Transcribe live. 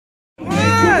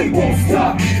we won't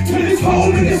stop till this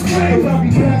hole in this grave. I'll be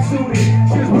tattooed it,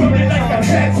 just running like I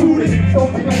tattooed it.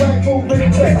 Don't be a whack move, and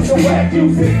it's a whack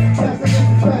music. That's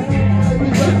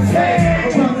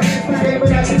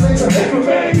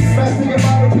Smashing your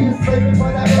body, be a slave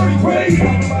by that early grave.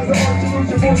 Compromise the art,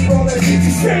 solution, more strong than 50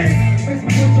 cents. Mix me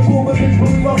with your boom, and bitch,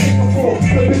 booty, rock, and before.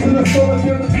 Step into the store, and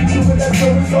feel the future with that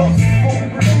service sauce. Open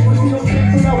the name, but you don't think,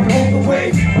 so now we hold the way.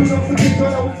 Put up the picture,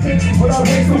 I would think, but I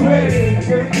raise the way.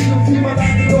 Guarantee you'll see my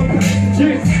life is up to the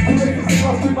gist. You make the sing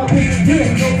off with my business,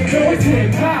 yeah. No, it's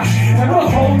hip-hop, and we're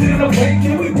holding it awake,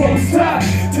 and we won't stop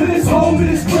till this hole in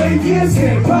this grave. Yeah, it's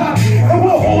hip-hop, and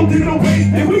we're holding it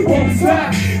awake, and we won't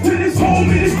stop till this hole in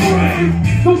this grave.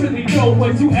 Don't really know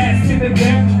what you asking of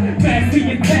them. Fast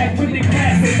the attack with the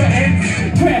class at the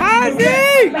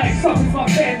end. Like something's my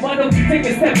fan, why don't you take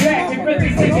a step back and really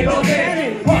take it all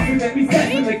in? Walking at me,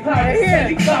 setting the cloud,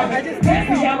 steady climbing. Pass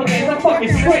the elements, I'm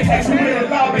fucking straight like you real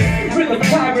allowing. Real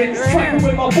tyrant, striking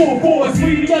with my full force.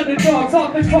 We the underdogs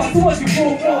off the cross, what you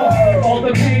full for? All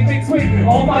the pain mixed with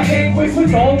all my anguish,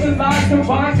 with all the lies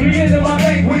combined, creating my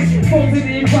language. Folded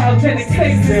in cryogenic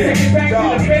stasis, taking back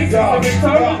to the basics, the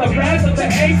return of the wrath of the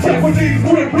ancients. Japanese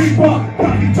grip reebok,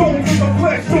 Rocky Jones in the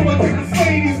flesh, so I can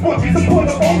slay these butchers and put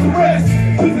up on the rest.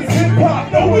 This is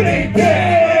hip-hop, no it ain't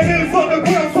dead. It's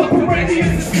underground, subterranean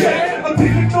instead. I'm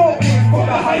taking north for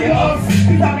the higher ups,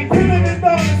 cause I be killing it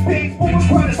down the stage for the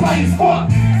crowd is high as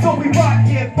fuck. So we rock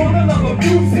here for the love of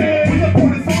music. We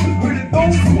support it on the grid and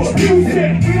those who abuse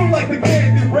it. We don't like the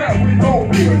candy rap, we don't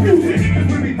refuse it. Cause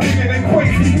we be digging and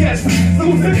crazy, yes,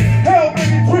 losing. Hell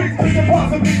many drinks we can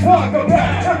possibly talk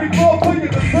about. Every ball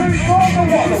playing the same song I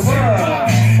wanna ride.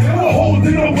 And we're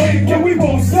holding awake and we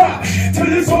won't stop till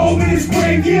this hole in this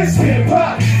grave, yes,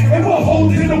 hip-hop. And we're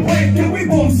holding awake and we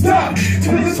won't stop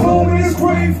till this hole in this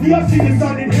grave. Yeah, I see the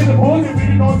sun in the morning,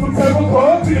 reading on some terrible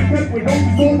cards. See the pet with no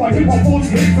soul, my hip-hop force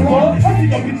hits the wall. I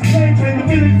think I'll get the same thing, the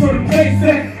village for the place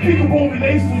that people won't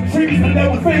relate with triggers and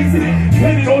never face it.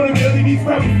 Depending on the really these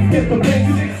rappers get the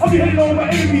basics. I'll be hitting all my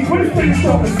enemies when it's finished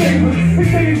off the sailors. They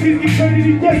say it's easy,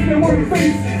 eternity, yes, they're working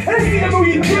face. And I see a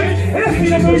million tricks, and I see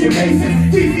a million faces.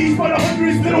 DC's by the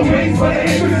hundreds, little ways by the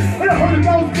acres. And I heard a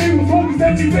thousand things was always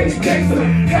empty face gangster.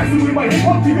 Casting with my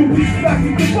hip-hop to you, please, back to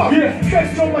the fuck. Yeah,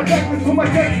 that's on my jackets, on my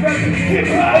jackets, back to the kid.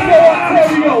 Hey yo,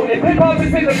 Ontario, if hip-hop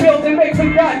is in the building, make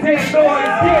some goddamn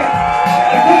noise,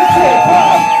 yeah. And this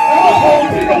hip-hop, and we're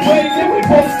holding awake and we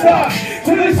won't stop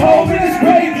till this hole in this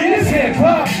grave. Yeah, it's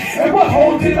hip-hop, and we're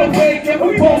holding awake and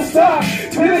we won't stop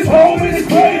till this hole in this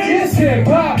grave. Yeah, it's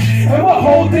hip-hop, and we're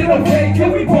holding awake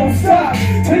and we won't stop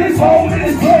till this hole in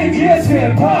this grave. Yeah, it's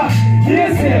hip-hop,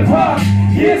 yeah, it's hip-hop,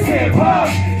 yeah, it's hip-hop,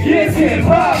 yeah, it's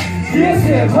hip-hop, yeah, it's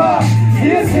hip-hop,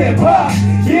 yeah, it's hip-hop,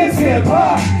 yeah, it's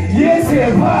hip-hop, yeah, it's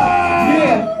hip-hop,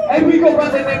 yeah. And we go by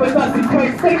the name of Dusty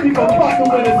Craig. Thank you for fucking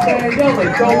with us, man. Yo,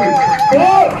 let's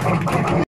go.